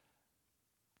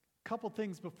couple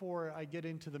things before I get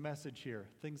into the message here,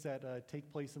 things that take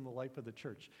place in the life of the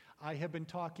church. I have been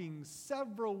talking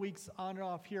several weeks on and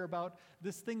off here about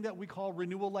this thing that we call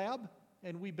Renewal Lab,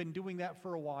 and we've been doing that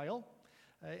for a while.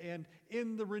 And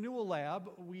in the Renewal Lab,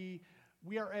 we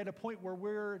are at a point where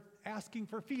we're asking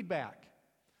for feedback.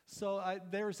 So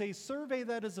there's a survey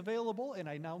that is available, and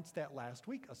I announced that last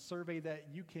week, a survey that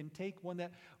you can take, one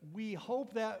that we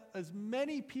hope that as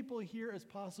many people here as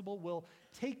possible will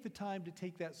take the time to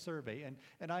take that survey.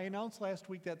 And I announced last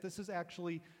week that this is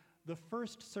actually the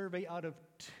first survey out of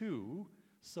 2,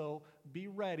 so be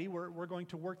ready. We're going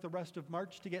to work the rest of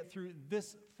March to get through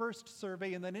this first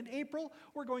survey, and then in April,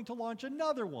 we're going to launch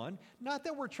another one. Not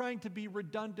that we're trying to be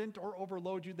redundant or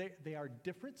overload you. They are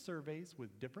different surveys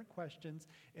with different questions,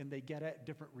 and they get at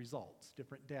different results,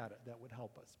 different data that would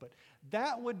help us. But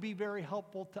that would be very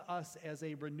helpful to us as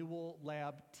a Renewal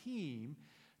Lab team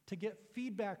to get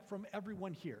feedback from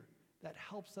everyone here. That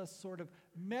helps us sort of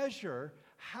measure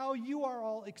how you are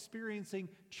all experiencing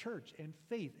church and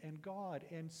faith and God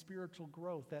and spiritual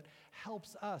growth. That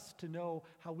helps us to know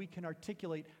how we can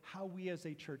articulate how we as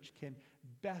a church can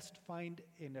best find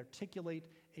and articulate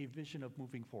a vision of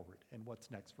moving forward and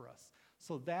what's next for us.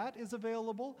 So that is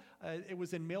available. It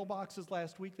was in mailboxes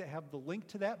last week that have the link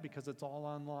to that because it's all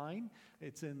online.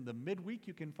 It's in the midweek.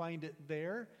 You can find it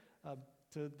there,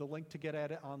 to the link to get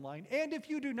at it online. And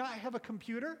if you do not have a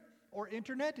computer or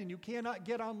internet and you cannot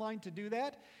get online to do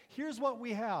that, here's what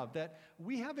we have, that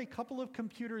we have a couple of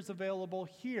computers available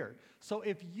here. So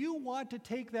if you want to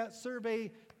take that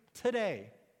survey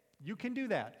today, you can do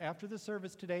that after the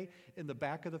service today in the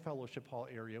back of the fellowship hall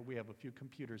area. We have a few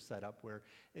computers set up where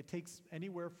it takes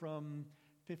anywhere from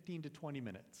 15 to 20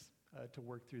 minutes to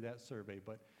work through that survey.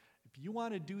 But if you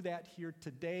want to do that here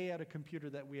today at a computer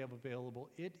that we have available,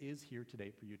 it is here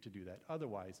today for you to do that.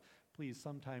 Otherwise, please,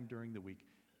 sometime during the week,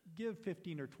 give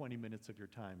 15 or 20 minutes of your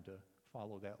time to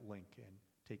follow that link and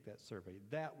take that survey.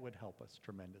 That would help us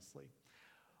tremendously.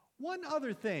 One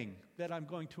other thing that I'm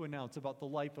going to announce about the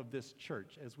life of this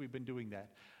church as we've been doing that.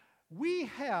 We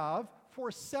have,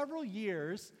 for several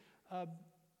years,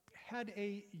 had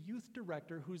a youth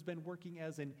director who's been working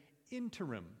as an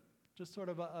interim, just sort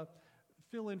of a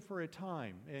fill-in for a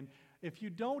time. And if you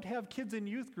don't have kids in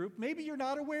youth group, maybe you're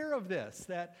not aware of this,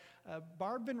 that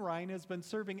Barb Van Ryn has been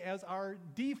serving as our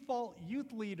default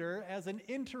youth leader as an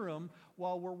interim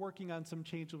while we're working on some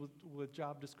changes with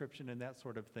job description and that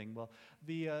sort of thing. Well,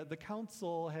 the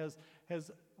council has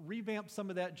revamped some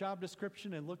of that job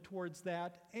description and looked towards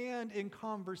that, and in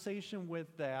conversation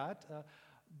with that,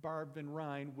 Barb Van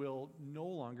Ryn will no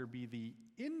longer be the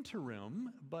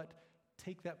interim, but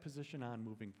take that position on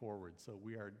moving forward. So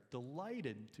we are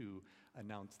delighted to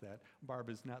announce that.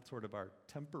 Barb is not sort of our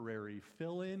temporary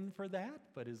fill-in for that,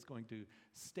 but is going to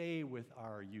stay with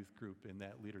our youth group in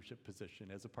that leadership position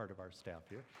as a part of our staff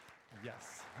here.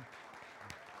 Yes.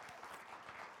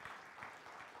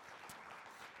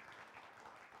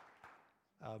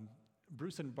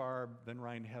 Bruce and Barb Van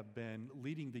Ryn have been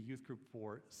leading the youth group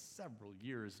for several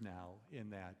years now in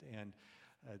that, and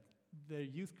the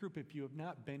youth group, if you have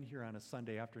not been here on a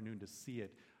Sunday afternoon to see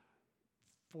it,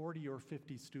 40 or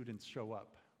 50 students show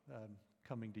up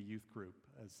coming to youth group.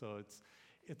 So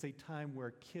it's a time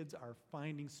where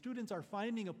students are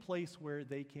finding a place where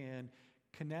they can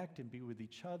connect and be with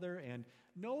each other and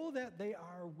know that they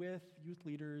are with youth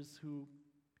leaders who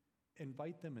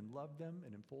invite them and love them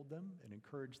and enfold them and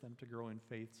encourage them to grow in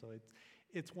faith. So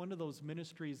it's one of those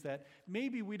ministries that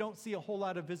maybe we don't see a whole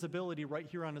lot of visibility right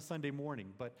here on a Sunday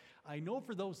morning, but I know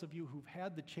for those of you who've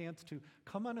had the chance to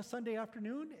come on a Sunday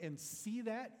afternoon and see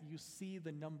that, you see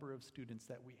the number of students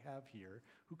that we have here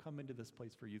who come into this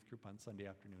place for youth group on Sunday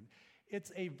afternoon.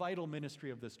 It's a vital ministry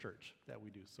of this church that we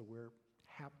do, so we're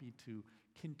happy to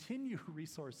continue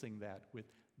resourcing that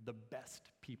with the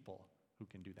best people who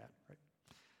can do that, right?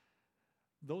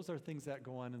 Those are things that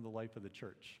go on in the life of the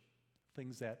church.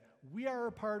 Things that we are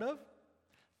a part of,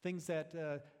 things that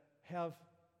have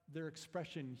their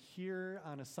expression here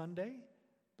on a Sunday,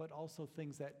 but also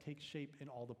things that take shape in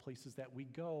all the places that we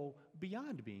go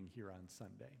beyond being here on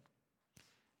Sunday.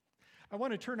 I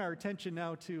want to turn our attention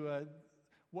now to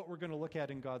what we're going to look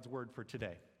at in God's Word for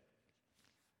today.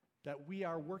 That we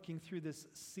are working through this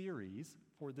series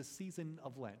for the season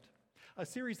of Lent, a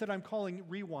series that I'm calling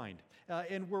Rewind,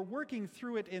 and we're working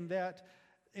through it in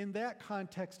that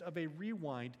context of a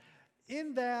rewind,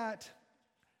 in that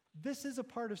this is a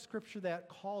part of Scripture that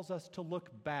calls us to look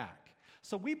back.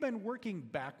 So we've been working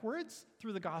backwards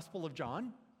through the Gospel of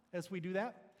John as we do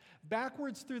that,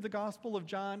 backwards through the Gospel of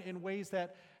John in ways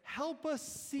that help us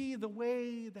see the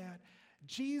way that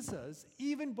Jesus,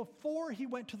 even before he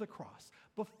went to the cross,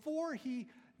 before he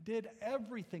did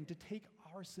everything to take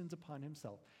our sins upon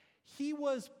himself. He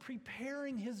was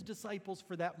preparing his disciples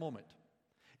for that moment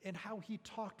and how he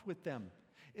talked with them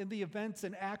in the events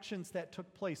and actions that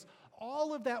took place.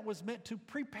 All of that was meant to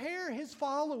prepare his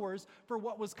followers for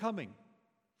what was coming.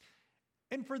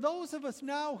 And for those of us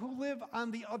now who live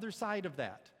on the other side of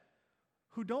that,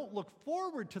 who don't look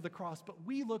forward to the cross, but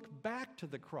we look back to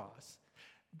the cross,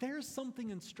 there's something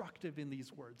instructive in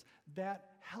these words that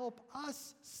help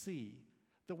us see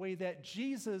the way that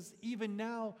Jesus, even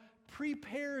now,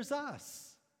 prepares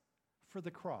us for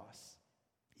the cross,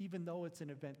 even though it's an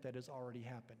event that has already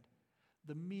happened.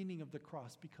 The meaning of the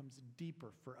cross becomes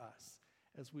deeper for us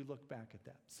as we look back at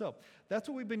that. So that's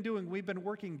what we've been doing. We've been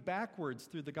working backwards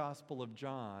through the Gospel of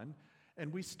John,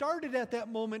 and we started at that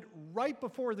moment right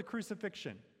before the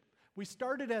crucifixion. We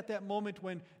started at that moment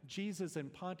when Jesus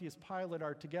and Pontius Pilate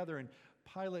are together, and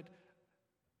Pilate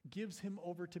gives him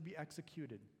over to be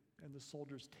executed, and the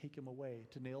soldiers take him away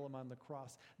to nail him on the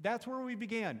cross. That's where we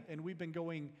began, and we've been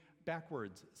going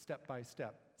backwards step by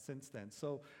step since then.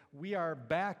 So we are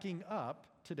backing up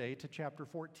today to chapter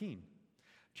 14.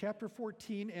 Chapter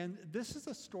 14, and this is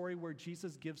a story where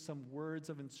Jesus gives some words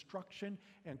of instruction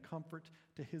and comfort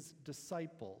to his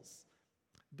disciples.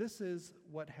 This is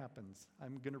what happens.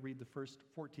 I'm going to read the first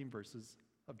 14 verses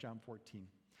of John 14.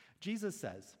 Jesus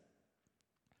says,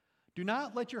 "Do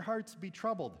not let your hearts be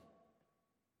troubled.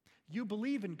 You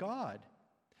believe in God.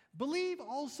 Believe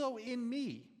also in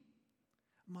me.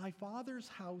 My Father's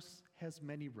house has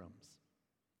many rooms.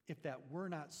 If that were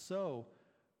not so,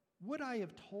 would I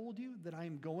have told you that I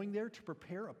am going there to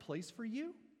prepare a place for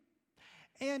you?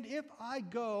 And if I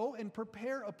go and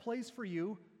prepare a place for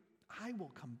you, I will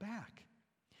come back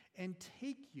and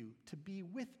take you to be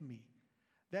with me,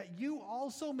 that you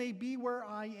also may be where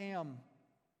I am.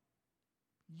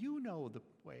 You know the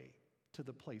way to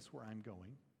the place where I'm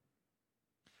going."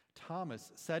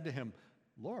 Thomas said to him,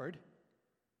 "Lord,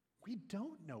 we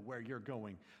don't know where you're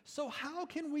going, so how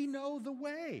can we know the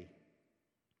way?"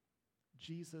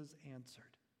 Jesus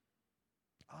answered,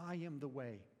 "I am the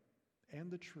way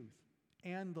and the truth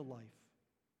and the life.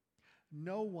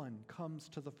 No one comes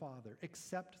to the Father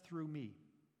except through me.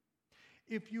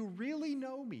 If you really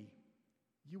know me,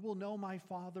 you will know my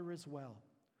Father as well.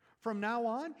 From now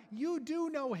on, you do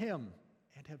know him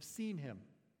and have seen him."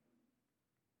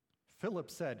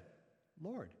 Philip said,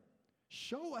 "Lord,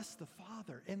 show us the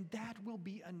Father, and that will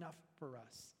be enough for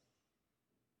us."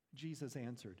 Jesus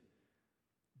answered,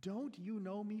 "Don't you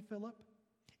know me, Philip?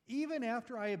 Even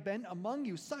after I have been among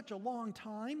you such a long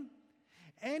time?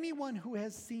 Anyone who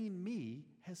has seen me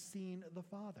has seen the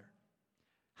Father.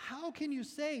 How can you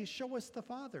say, 'Show us the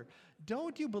Father'?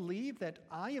 Don't you believe that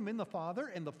I am in the Father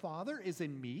and the Father is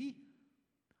in me?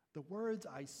 The words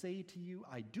I say to you,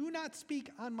 I do not speak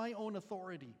on my own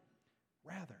authority.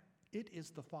 Rather, it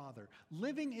is the Father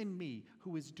living in me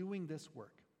who is doing this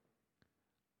work.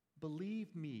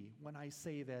 Believe me when I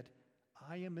say that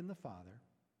I am in the Father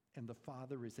and the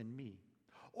Father is in me.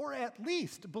 Or at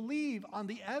least believe on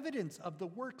the evidence of the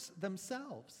works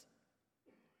themselves.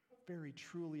 Very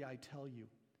truly I tell you,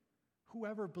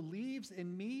 whoever believes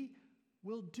in me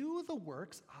will do the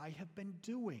works I have been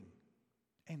doing,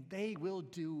 and they will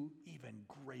do even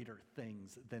greater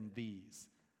things than these,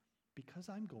 because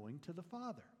I'm going to the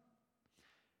Father.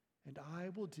 And I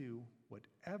will do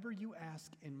whatever you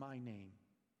ask in my name,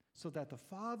 so that the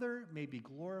Father may be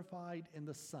glorified in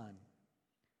the Son.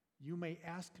 You may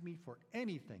ask me for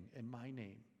anything in my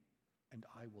name, and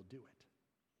I will do it."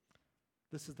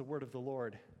 This is the word of the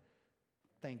Lord.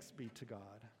 Thanks be to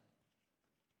God.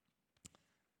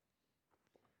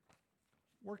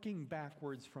 Working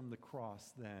backwards from the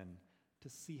cross, then, to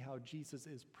see how Jesus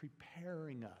is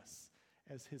preparing us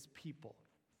as his people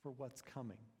for what's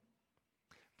coming.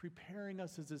 Preparing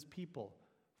us as his people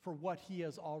for what he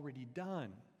has already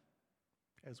done,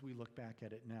 as we look back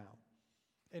at it now.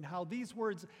 And how these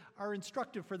words are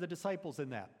instructive for the disciples in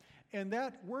that. And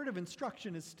that word of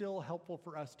instruction is still helpful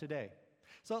for us today.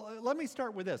 So let me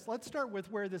start with this. Let's start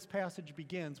with where this passage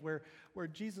begins, where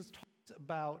Jesus talks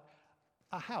about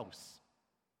a house.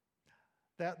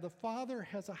 That the Father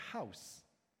has a house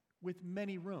with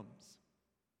many rooms.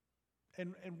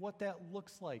 And what that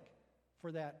looks like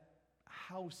for that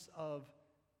house of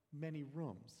many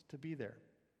rooms to be there.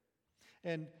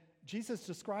 And Jesus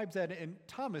describes that, and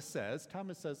Thomas says,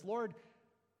 "Lord,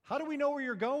 how do we know where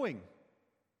you're going?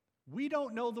 We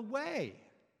don't know the way."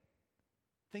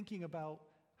 Thinking about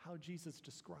how Jesus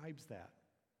describes that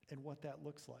and what that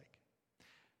looks like.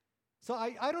 So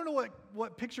I don't know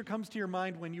what picture comes to your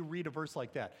mind when you read a verse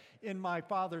like that. In my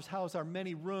Father's house are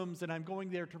many rooms, and I'm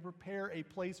going there to prepare a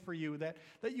place for you. That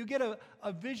you get a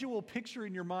visual picture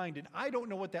in your mind, and I don't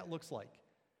know what that looks like.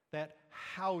 That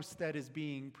house that is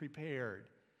being prepared.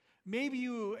 Maybe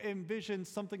you envision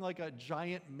something like a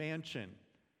giant mansion,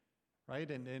 right?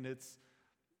 And it's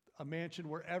a mansion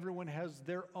where everyone has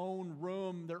their own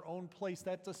room, their own place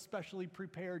that's especially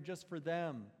prepared just for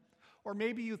them. Or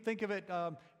maybe you think of it,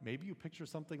 maybe you picture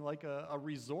something like a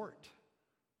resort,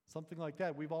 something like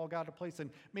that. We've all got a place,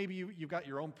 and maybe you've got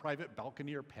your own private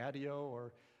balcony or patio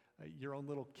or your own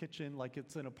little kitchen, like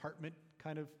it's an apartment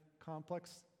kind of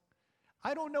complex.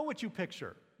 I don't know what you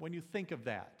picture when you think of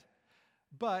that.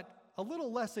 But a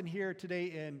little lesson here today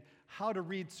in how to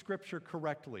read Scripture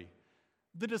correctly.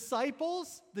 The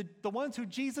disciples, the ones who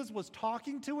Jesus was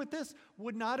talking to with this,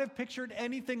 would not have pictured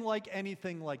anything like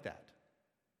that.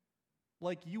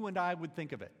 Like you and I would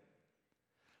think of it.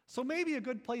 So maybe a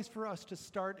good place for us to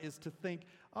start is to think,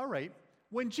 all right,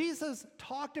 when Jesus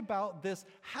talked about this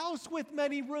house with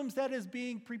many rooms that is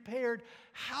being prepared,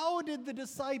 how did the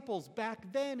disciples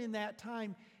back then in that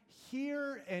time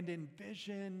hear and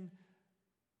envision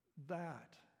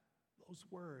those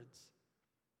words?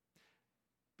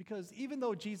 Because even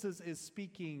though Jesus is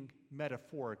speaking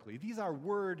metaphorically, these are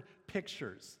word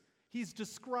pictures. He's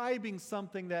describing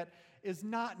something that is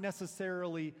not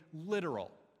necessarily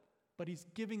literal, but he's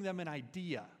giving them an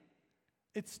idea.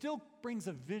 It still brings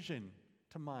a vision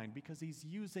to mind because he's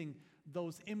using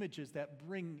those images that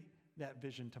bring that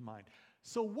vision to mind.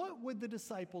 So what would the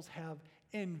disciples have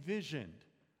envisioned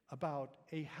about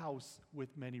a house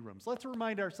with many rooms? Let's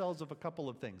remind ourselves of a couple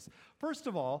of things. First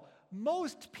of all,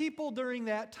 most people during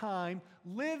that time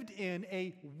lived in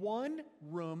a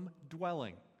one-room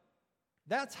dwelling.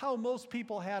 That's how most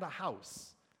people had a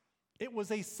house. It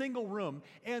was a single room,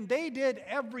 and they did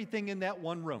everything in that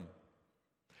one room.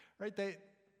 Right?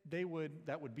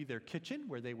 That would be their kitchen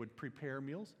where they would prepare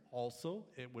meals. Also,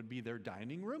 it would be their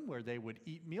dining room where they would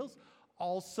eat meals.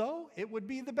 Also, it would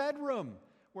be the bedroom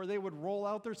where they would roll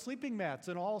out their sleeping mats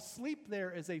and all sleep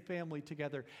there as a family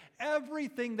together.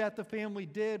 Everything that the family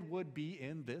did would be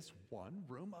in this one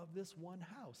room of this one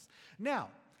house. Now,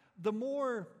 the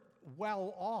more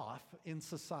well-off in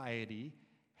society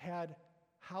had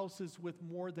houses with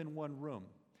more than one room.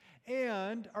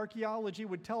 And archaeology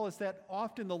would tell us that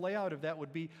often the layout of that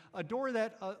would be a door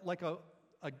that, like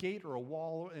a gate or a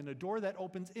wall, and a door that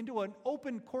opens into an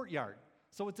open courtyard.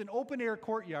 So it's an open-air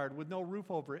courtyard with no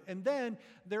roof over it. And then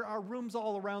there are rooms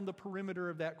all around the perimeter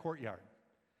of that courtyard.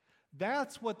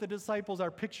 That's what the disciples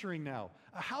are picturing now.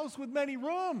 A house with many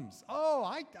rooms. Oh,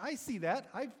 I see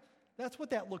that. That's what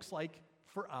that looks like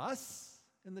for us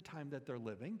in the time that they're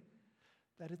living.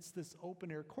 That it's this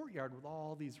open-air courtyard with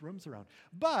all these rooms around.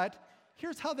 But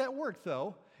here's how that worked,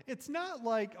 though. It's not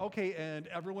like, okay, and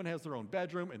everyone has their own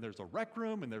bedroom, and there's a rec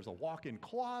room, and there's a walk-in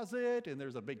closet, and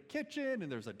there's a big kitchen,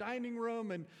 and there's a dining room,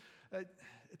 and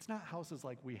it's not houses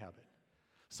like we have it.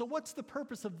 So what's the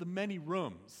purpose of the many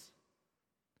rooms?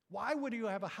 Why would you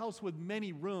have a house with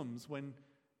many rooms when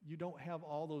you don't have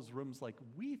all those rooms like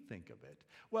we think of it?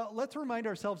 Well, let's remind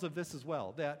ourselves of this as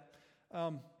well, that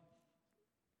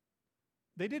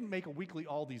they didn't make a weekly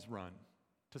Aldi's run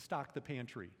to stock the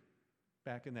pantry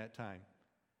back in that time.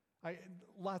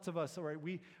 Lots of us, all right,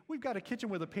 we've got a kitchen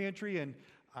with a pantry, and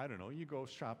I don't know, you go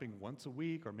shopping once a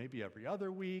week or maybe every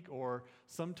other week, or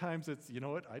sometimes it's, you know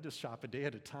what, I just shop a day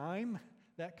at a time,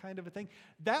 that kind of a thing.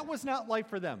 That was not life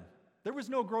for them. There was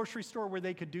no grocery store where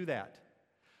they could do that.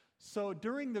 So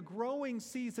during the growing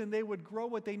season, they would grow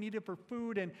what they needed for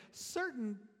food, and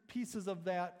certain pieces of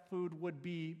that food would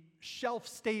be shelf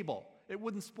stable. It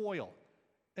wouldn't spoil.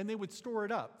 And they would store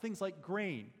it up. Things like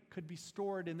grain could be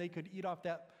stored, and they could eat off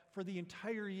that for the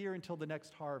entire year until the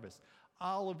next harvest.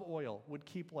 Olive oil would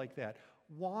keep like that.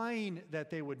 Wine that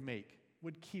they would make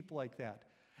would keep like that.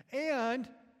 And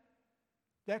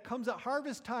that comes at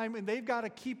harvest time, and they've got to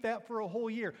keep that for a whole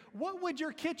year. What would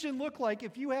your kitchen look like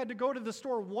if you had to go to the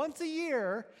store once a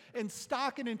year and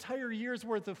stock an entire year's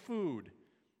worth of food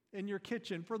in your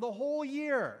kitchen for the whole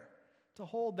year to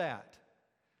hold that?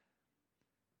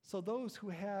 So those who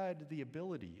had the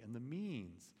ability and the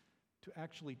means to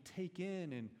actually take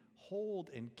in and hold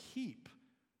and keep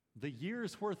the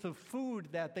year's worth of food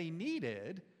that they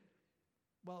needed,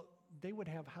 well, they would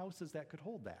have houses that could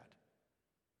hold that.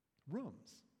 Rooms.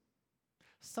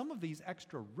 Some of these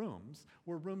extra rooms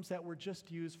were rooms that were just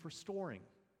used for storing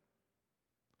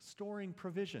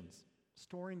provisions,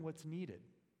 storing what's needed.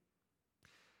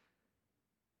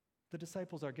 The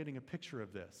disciples are getting a picture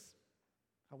of this.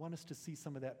 I want us to see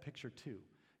some of that picture too.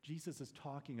 Jesus is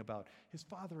talking about his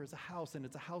Father is a house, and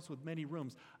it's a house with many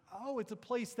rooms. Oh, it's a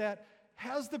place that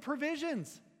has the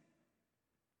provisions,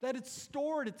 that it's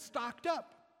stored, it's stocked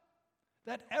up,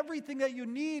 that everything that you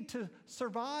need to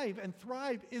survive and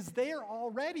thrive is there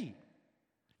already.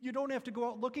 You don't have to go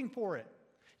out looking for it.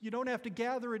 You don't have to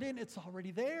gather it in. It's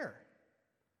already there.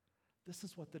 This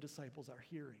is what the disciples are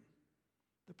hearing.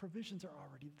 The provisions are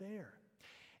already there.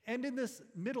 And in this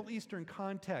Middle Eastern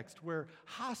context where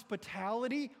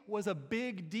hospitality was a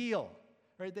big deal,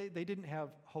 right? They didn't have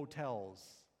hotels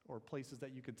or places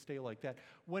that you could stay like that.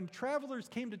 When travelers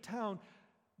came to town,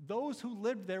 those who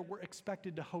lived there were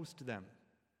expected to host them.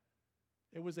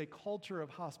 It was a culture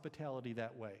of hospitality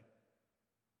that way.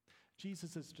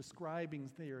 Jesus is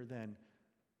describing there then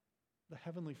the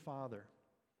Heavenly Father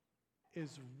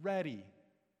is ready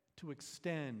to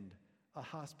extend a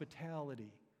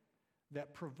hospitality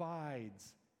that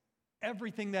provides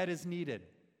everything that is needed.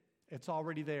 It's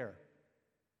already there.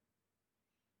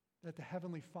 That the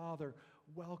Heavenly Father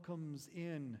welcomes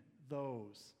in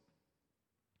those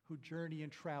who journey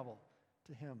and travel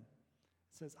to Him.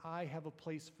 It says, I have a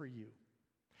place for you,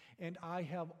 and I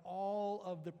have all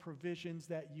of the provisions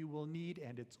that you will need,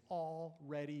 and it's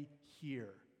already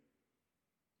here.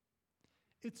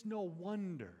 It's no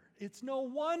wonder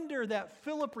that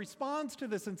Philip responds to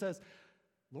this and says,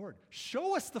 Lord,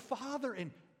 show us the Father, and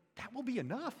that will be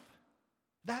enough.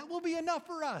 That will be enough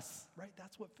for us, right?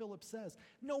 That's what Philip says.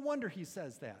 No wonder he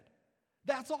says that.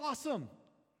 That's awesome.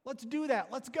 Let's do that.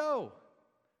 Let's go.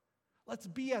 Let's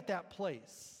be at that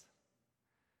place.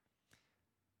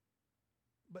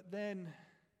 But then,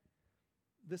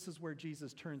 this is where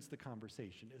Jesus turns the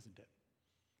conversation, isn't it?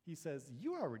 He says,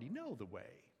 you already know the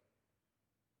way.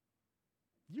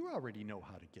 You already know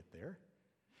how to get there.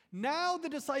 Now the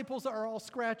disciples are all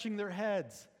scratching their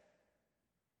heads.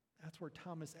 That's where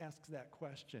Thomas asks that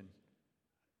question.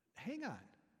 Hang on.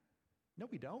 No,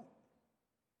 we don't.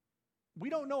 We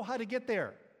don't know how to get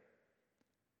there.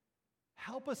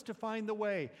 Help us to find the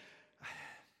way.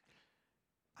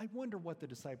 I wonder what the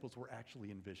disciples were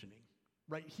actually envisioning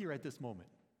right here at this moment.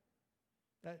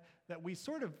 That we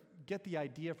sort of get the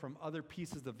idea from other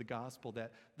pieces of the gospel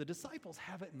that the disciples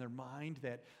have it in their mind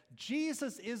that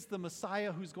Jesus is the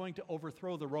Messiah who's going to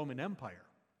overthrow the Roman Empire.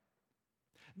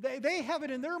 They have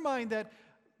it in their mind that,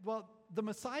 well, the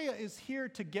Messiah is here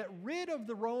to get rid of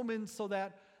the Romans so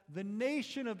that the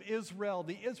nation of Israel,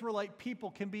 the Israelite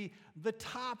people, can be the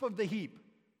top of the heap,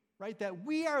 right? That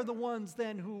we are the ones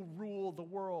then who rule the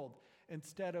world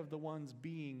instead of the ones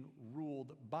being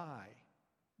ruled by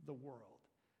the world.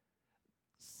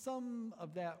 Some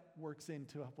of that works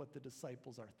into what the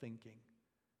disciples are thinking,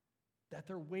 that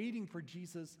they're waiting for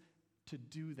Jesus to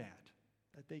do that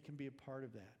they can be a part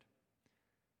of that.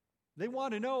 They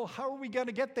want to know, how are we going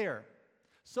to get there?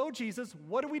 So Jesus,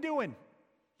 what are we doing?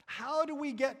 How do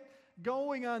we get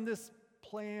going on this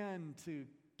plan to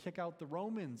kick out the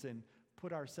Romans and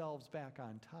put ourselves back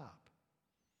on top?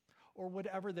 Or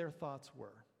whatever their thoughts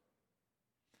were.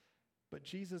 But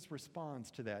Jesus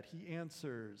responds to that. He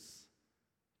answers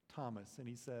Thomas and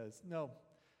he says, no,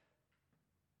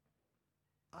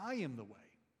 I am the way,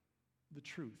 the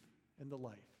truth, and the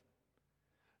life.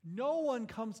 No one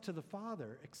comes to the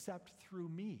Father except through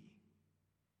me.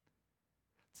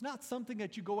 It's not something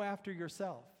that you go after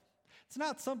yourself. It's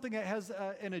not something that has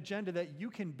an agenda that you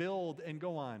can build and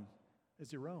go on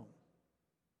as your own.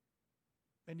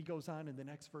 And he goes on in the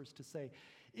next verse to say,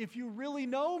 if you really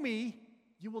know me,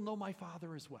 you will know my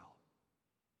Father as well.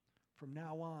 From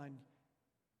now on,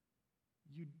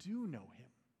 you do know him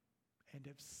and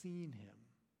have seen him.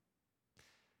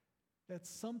 That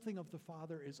something of the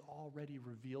Father is already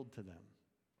revealed to them.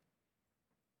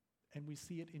 And we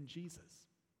see it in Jesus.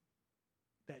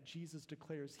 That Jesus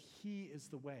declares he is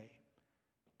the way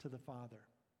to the Father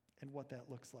and what that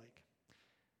looks like.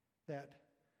 That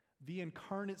the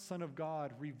incarnate Son of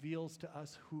God reveals to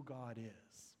us who God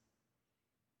is.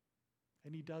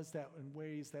 And he does that in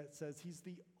ways that says he's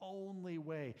the only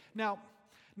way. Now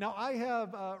I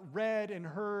have read and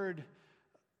heard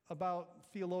about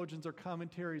theologians or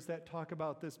commentaries that talk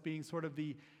about this being sort of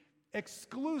the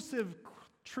exclusive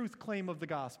truth claim of the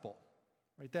gospel,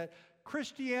 right? That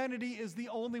Christianity is the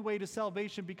only way to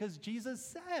salvation because Jesus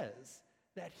says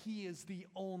that he is the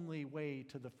only way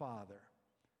to the Father.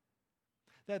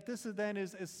 That this then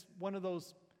is one of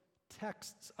those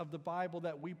texts of the Bible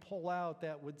that we pull out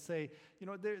that would say,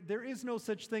 there is no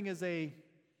such thing as a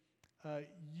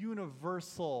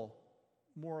universal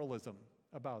moralism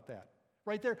about that.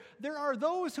 Right? There are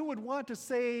those who would want to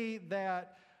say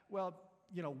that,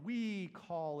 we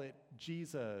call it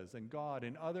Jesus and God,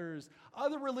 and other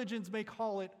religions may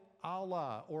call it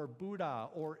Allah or Buddha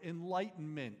or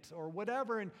enlightenment or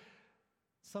whatever. And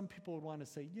some people would want to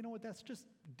say, you know what, that's just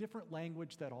different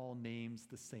language that all names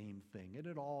the same thing, and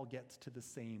it all gets to the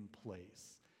same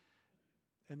place.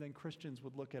 And then Christians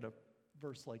would look at a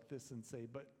verse like this and say,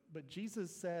 but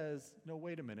Jesus says, no,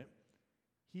 wait a minute.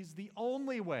 He's the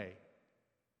only way.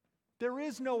 There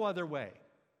is no other way.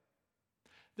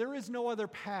 There is no other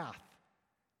path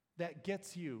that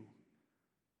gets you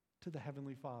to the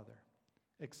Heavenly Father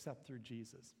except through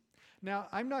Jesus. Now,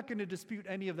 I'm not going to dispute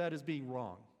any of that as being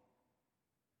wrong,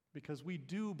 because we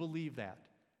do believe that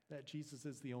Jesus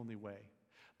is the only way.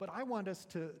 But I want us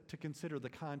to consider the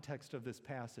context of this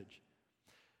passage.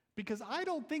 Because I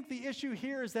don't think the issue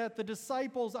here is that the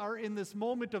disciples are in this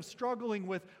moment of struggling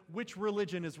with which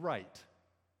religion is right.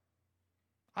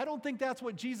 I don't think that's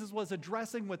what Jesus was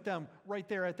addressing with them right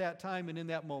there at that time and in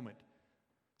that moment.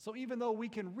 So even though we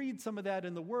can read some of that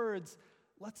in the words,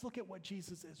 let's look at what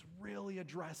Jesus is really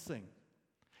addressing.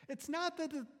 It's not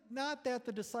that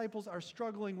the disciples are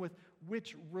struggling with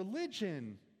which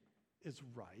religion is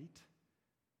right.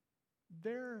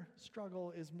 Their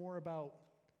struggle is more about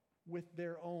with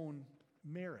their own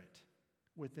merit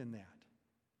within that.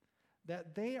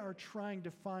 That they are trying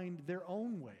to find their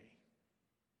own way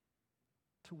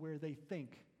to where they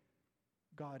think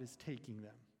God is taking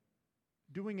them,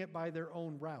 doing it by their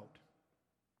own route.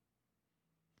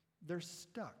 They're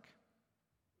stuck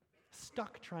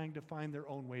trying to find their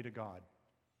own way to God.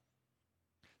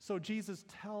 So Jesus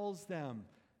tells them,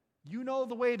 you know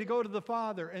the way to go to the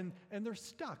Father, and they're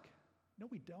stuck. No,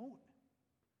 we don't.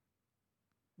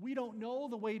 We don't know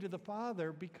the way to the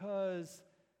Father because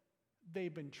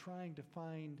they've been trying to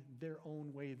find their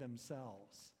own way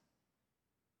themselves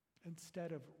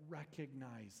instead of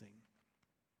recognizing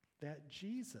that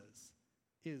Jesus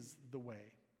is the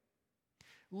way.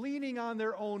 Leaning on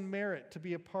their own merit to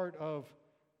be a part of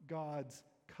God's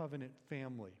covenant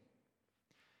family.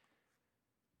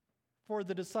 For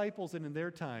the disciples and in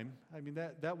their time, I mean,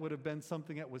 that would have been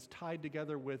something that was tied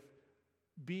together with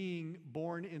being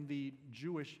born in the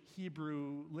Jewish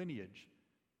Hebrew lineage,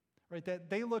 right? That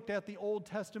they looked at the Old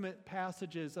Testament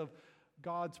passages of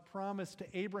God's promise to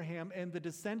Abraham and the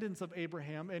descendants of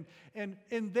Abraham, and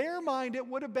in their mind it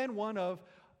would have been one of,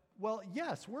 well,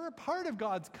 yes, we're a part of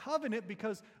God's covenant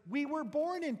because we were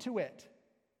born into it.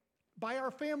 By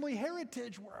our family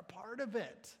heritage, we're a part of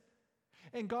it.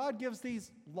 And God gives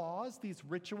these laws, these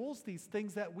rituals, these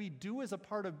things that we do as a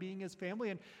part of being His family.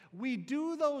 And we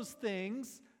do those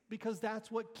things because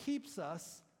that's what keeps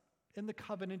us in the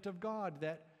covenant of God,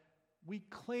 that we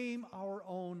claim our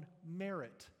own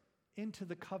merit into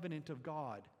the covenant of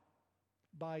God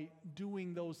by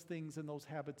doing those things and those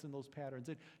habits and those patterns.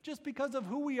 And just because of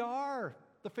who we are,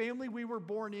 the family we were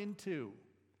born into,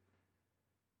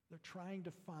 they're trying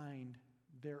to find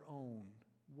their own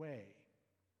way.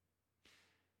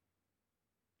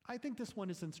 I think this one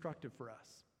is instructive for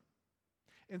us.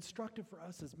 Instructive for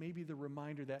us is maybe the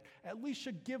reminder that at least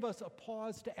should give us a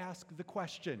pause to ask the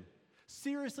question.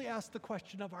 Seriously ask the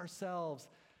question of ourselves.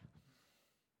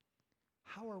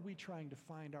 How are we trying to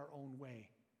find our own way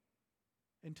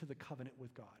into the covenant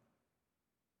with God?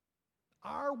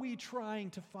 Are we trying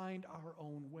to find our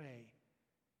own way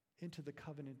into the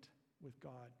covenant with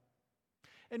God?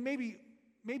 And maybe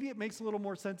it makes a little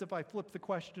more sense if I flip the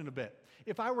question a bit.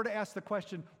 If I were to ask the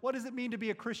question, what does it mean to be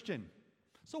a Christian?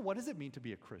 So what does it mean to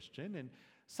be a Christian? And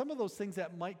some of those things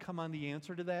that might come on the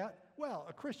answer to that, well,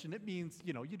 a Christian, it means,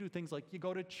 you do things like you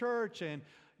go to church and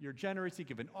you're generous, you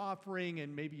give an offering,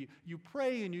 and maybe you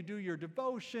pray and you do your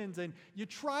devotions, and you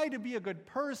try to be a good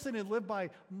person and live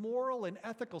by moral and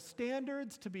ethical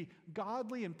standards, to be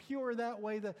godly and pure that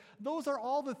way. Those are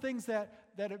all the things that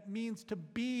it means to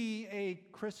be a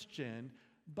Christian.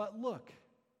 But look,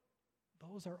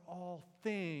 those are all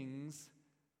things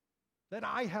that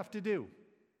I have to do.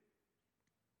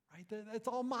 Right? That's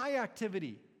all my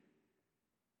activity.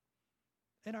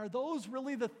 And are those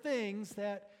really the things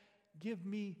that give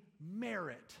me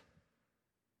merit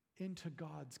into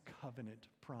God's covenant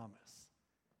promise?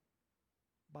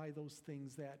 By those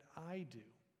things that I do.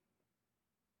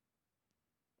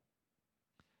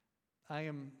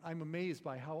 I'm amazed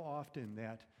by how often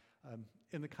that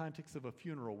in the context of a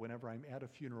funeral, whenever I'm at a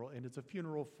funeral, and it's a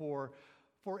funeral for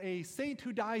a saint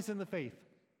who dies in the faith,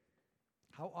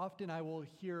 how often I will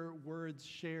hear words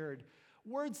shared,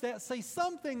 words that say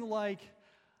something like,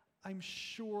 I'm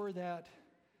sure that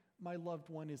my loved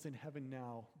one is in heaven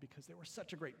now because they were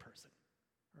such a great person.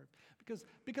 Or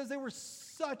because they were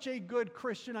such a good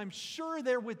Christian, I'm sure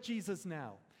they're with Jesus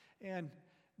now. And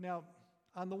now,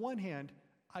 on the one hand,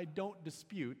 I don't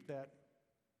dispute that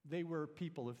they were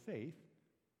people of faith.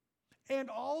 And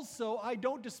also, I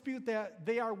don't dispute that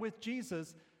they are with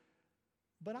Jesus,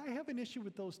 but I have an issue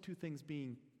with those two things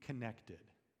being connected.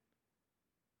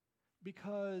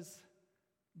 Because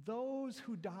those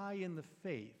who die in the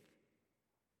faith,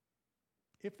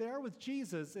 if they are with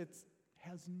Jesus, it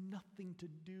has nothing to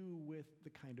do with the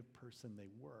kind of person they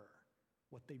were,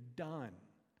 what they've done.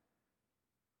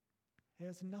 It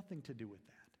has nothing to do with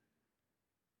that.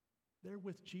 They're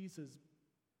with Jesus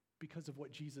because of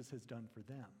what Jesus has done for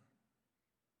them.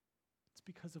 It's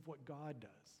because of what God does.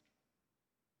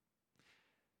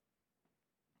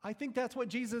 I think that's what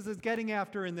Jesus is getting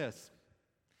after in this.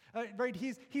 Right?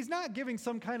 He's not giving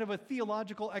some kind of a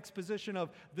theological exposition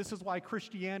of this is why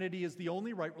Christianity is the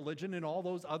only right religion and all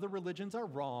those other religions are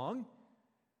wrong.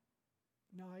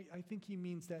 No, I think he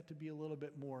means that to be a little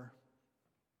bit more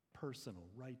personal,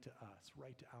 right to us,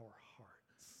 right to our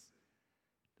hearts.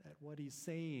 That what he's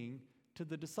saying to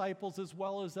the disciples as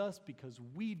well as us, because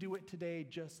we do it today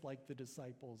just like the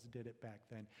disciples did it back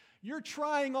then. You're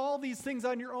trying all these things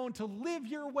on your own to live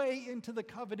your way into the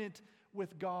covenant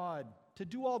with God, to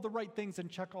do all the right things and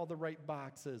check all the right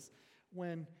boxes,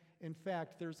 when in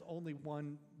fact there's only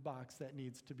one box that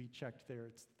needs to be checked there.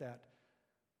 It's that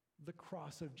the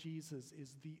cross of Jesus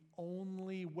is the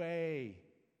only way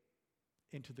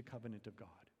into the covenant of God.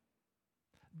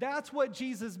 That's what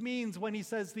Jesus means when he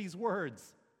says these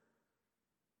words.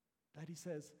 That he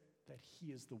says that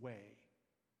he is the way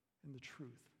and the truth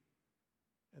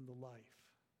and the life.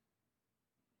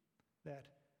 That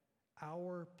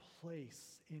our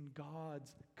place in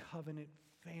God's covenant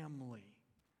family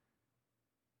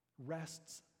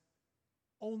rests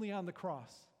only on the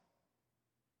cross.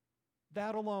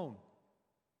 That alone.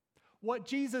 What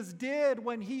Jesus did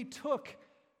when he took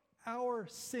our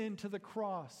sin to the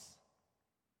cross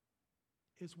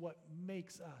is what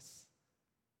makes us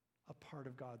a part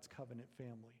of God's covenant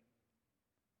family.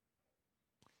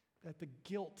 That the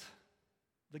guilt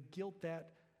that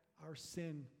our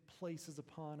sin places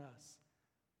upon us,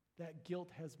 that guilt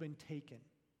has been taken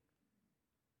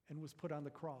and was put on the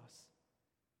cross.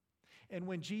 And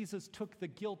when Jesus took the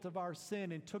guilt of our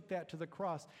sin and took that to the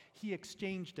cross, he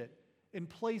exchanged it. In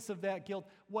place of that guilt,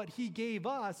 what he gave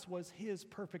us was his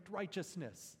perfect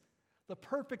righteousness, the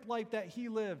perfect life that he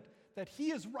lived, that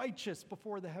he is righteous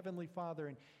before the Heavenly Father.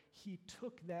 And he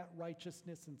took that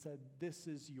righteousness and said, this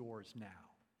is yours now.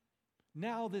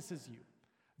 Now this is you.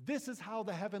 This is how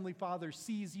the Heavenly Father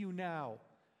sees you now.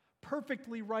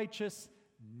 Perfectly righteous,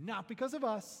 not because of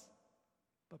us,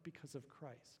 but because of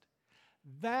Christ.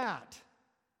 That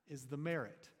is the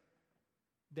merit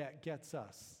that gets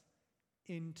us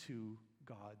into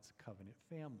God's covenant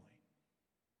family.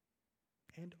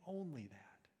 And only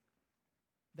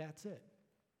that. That's it.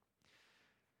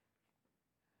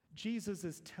 Jesus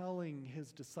is telling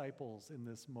his disciples in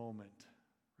this moment,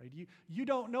 right? You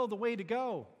don't know the way to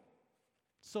go,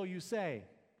 so you say.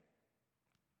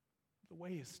 The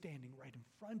way is standing right in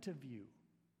front of you,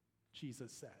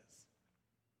 Jesus says.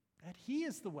 That he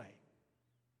is the way.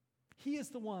 He is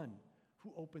the one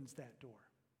who opens that door.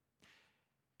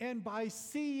 And by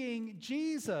seeing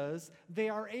Jesus, they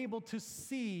are able to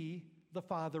see the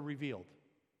Father revealed.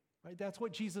 Right? That's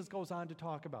what Jesus goes on to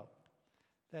talk about.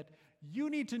 That you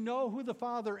need to know who the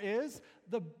Father is.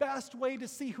 The best way to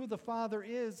see who the Father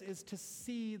is to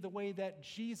see the way that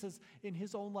Jesus, in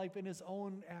his own life, in his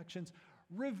own actions,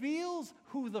 reveals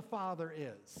who the Father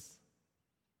is.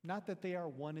 Not that they are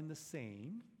one and the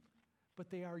same, but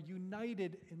they are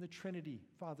united in the Trinity,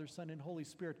 Father, Son, and Holy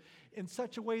Spirit, in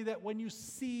such a way that when you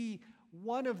see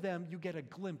one of them, you get a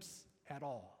glimpse at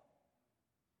all.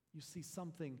 You see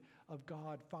something of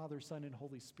God, Father, Son, and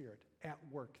Holy Spirit at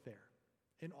work there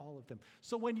in all of them.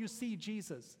 So when you see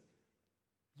Jesus,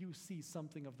 you see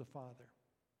something of the Father.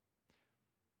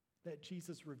 That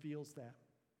Jesus reveals that.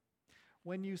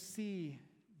 When you see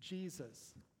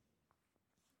Jesus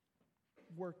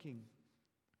working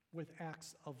with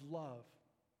acts of love,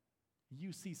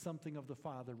 you see something of the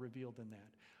Father revealed in that.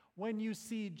 When you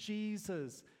see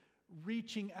Jesus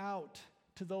reaching out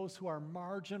to those who are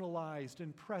marginalized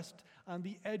and pressed on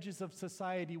the edges of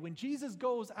society, when Jesus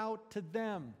goes out to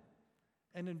them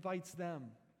and invites them,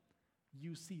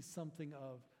 you see something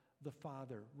of the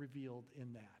Father revealed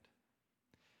in that.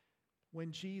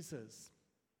 When Jesus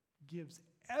gives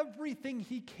everything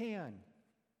he can,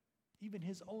 even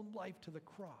his own life to the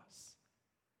cross,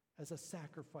 as a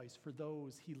sacrifice for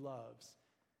those he loves,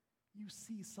 you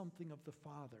see something of the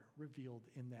Father revealed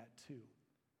in that too.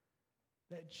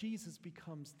 That Jesus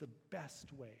becomes the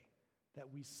best way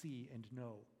that we see and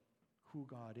know who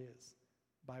God is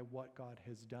by what God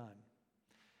has done.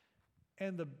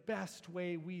 And the best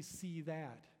way we see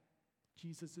that,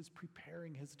 Jesus is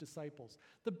preparing his disciples.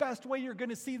 The best way you're going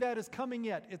to see that is coming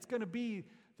yet. It's going to be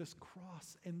this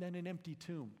cross and then an empty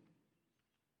tomb.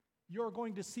 You're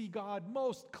going to see God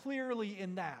most clearly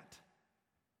in that,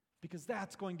 because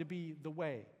that's going to be the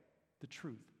way, the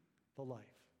truth, the life.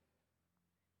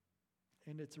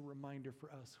 And it's a reminder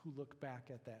for us who look back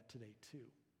at that today too.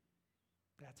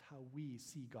 That's how we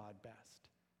see God best,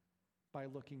 by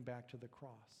looking back to the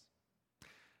cross.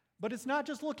 But it's not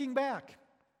just looking back.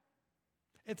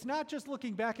 It's not just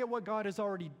looking back at what God has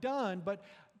already done, but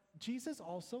Jesus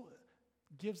also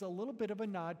gives a little bit of a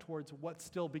nod towards what's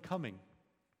still becoming,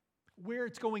 where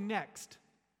it's going next,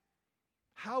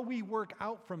 how we work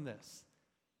out from this.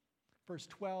 Verse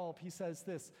 12, he says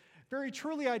this, "Very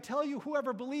truly I tell you,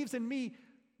 whoever believes in me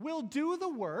will do the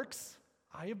works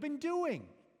I have been doing.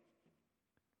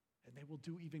 And they will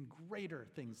do even greater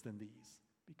things than these,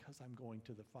 because I'm going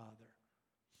to the Father."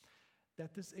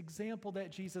 That this example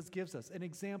that Jesus gives us, an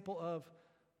example of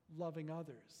loving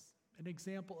others, an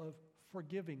example of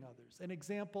forgiving others, an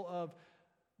example of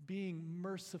being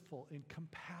merciful and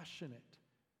compassionate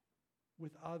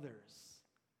with others,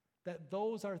 that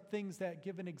those are things that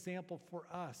give an example for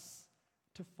us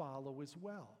to follow as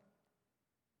well.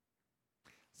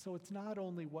 So it's not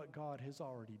only what God has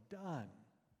already done,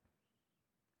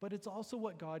 but it's also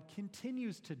what God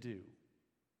continues to do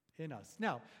in us.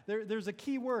 Now, there's a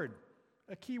key word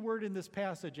in this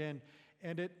passage, and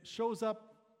it shows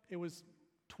up, it was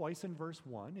twice in verse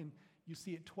 1, and you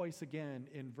see it twice again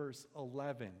in verse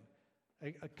 11,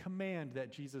 a command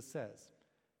that Jesus says.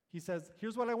 He says,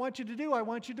 here's what I want you to do. I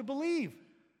want you to believe.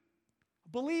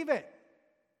 Believe it.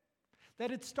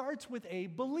 That it starts with a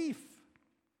belief.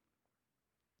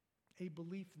 A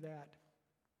belief that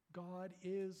God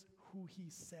is who he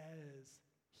says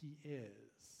he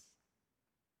is.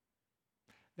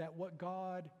 That what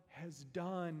God has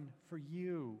done for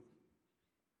you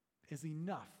is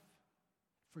enough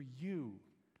for you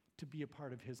to be a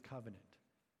part of his covenant.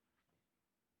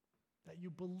 That you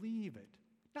believe it,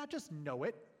 not just know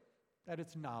it, that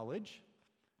it's knowledge,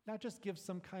 not just give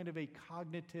some kind of a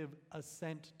cognitive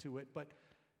assent to it, but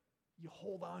you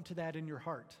hold on to that in your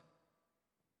heart.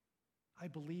 I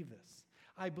believe this.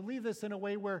 I believe this in a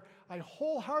way where I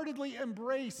wholeheartedly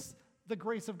embrace the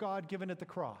grace of God given at the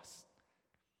cross.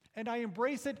 And I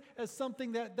embrace it as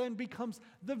something that then becomes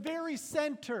the very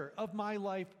center of my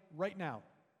life right now,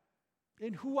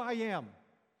 in who I am.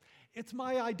 It's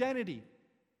my identity.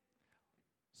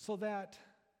 So that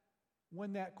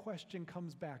when that question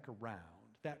comes back around,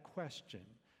 that question,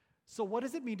 so what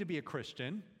does it mean to be a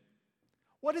Christian?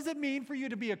 What does it mean for you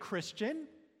to be a Christian?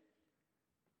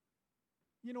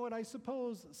 You know what, I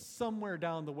suppose somewhere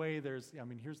down the way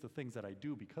here's the things that I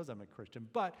do because I'm a Christian,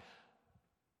 but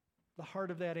the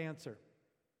heart of that answer,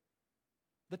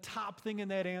 the top thing in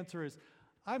that answer is,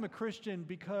 I'm a Christian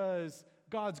because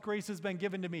God's grace has been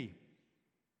given to me.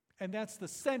 And that's the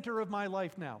center of my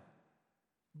life now.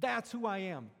 That's who I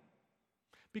am.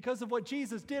 Because of what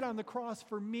Jesus did on the cross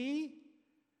for me,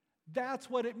 that's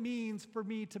what it means for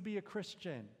me to be a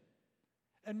Christian.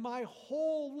 And my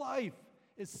whole life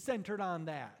is centered on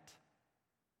that.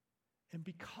 And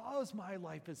because my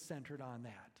life is centered on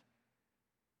that,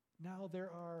 now there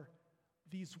are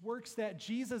these works that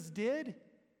Jesus did,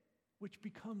 which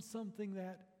becomes something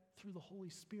that, through the Holy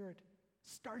Spirit,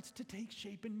 starts to take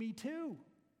shape in me too.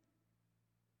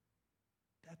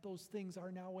 That those things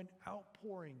are now an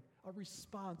outpouring, a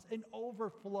response, an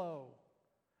overflow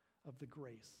of the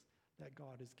grace that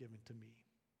God has given to me.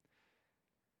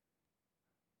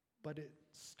 But it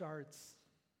starts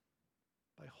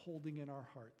by holding in our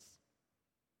hearts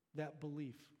that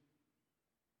belief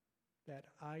that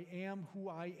I am who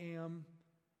I am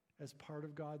as part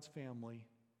of God's family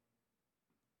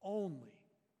only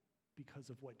because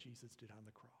of what Jesus did on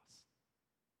the cross.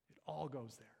 It all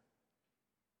goes there.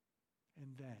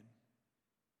 And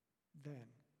then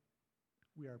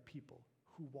we are people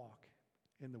who walk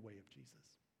in the way of Jesus.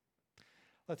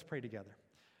 Let's pray together.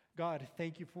 God,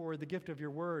 thank you for the gift of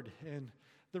your word and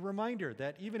the reminder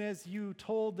that even as you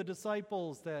told the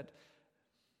disciples that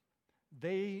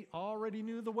they already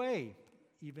knew the way,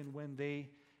 even when they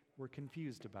were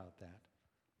confused about that.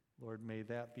 Lord, may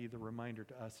that be the reminder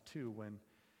to us too when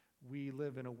we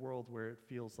live in a world where it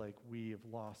feels like we have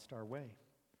lost our way.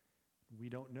 We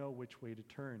don't know which way to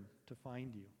turn to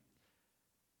find you.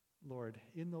 Lord,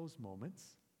 in those moments,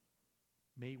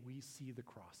 may we see the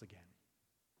cross again.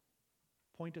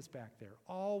 Point us back there.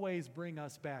 Always bring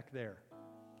us back there.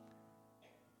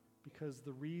 Because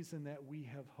the reason that we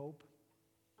have hope,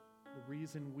 the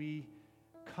reason we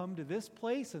come to this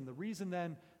place, and the reason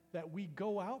then that we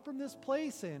go out from this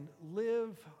place and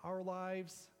live our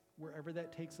lives wherever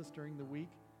that takes us during the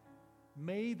week,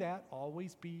 may that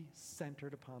always be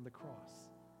centered upon the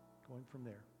cross. Going from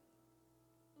there.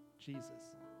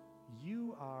 Jesus,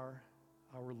 you are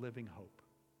our living hope.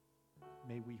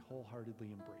 May we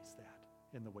wholeheartedly embrace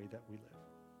that in the way that we live.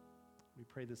 We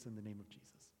pray this in the name of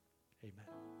Jesus.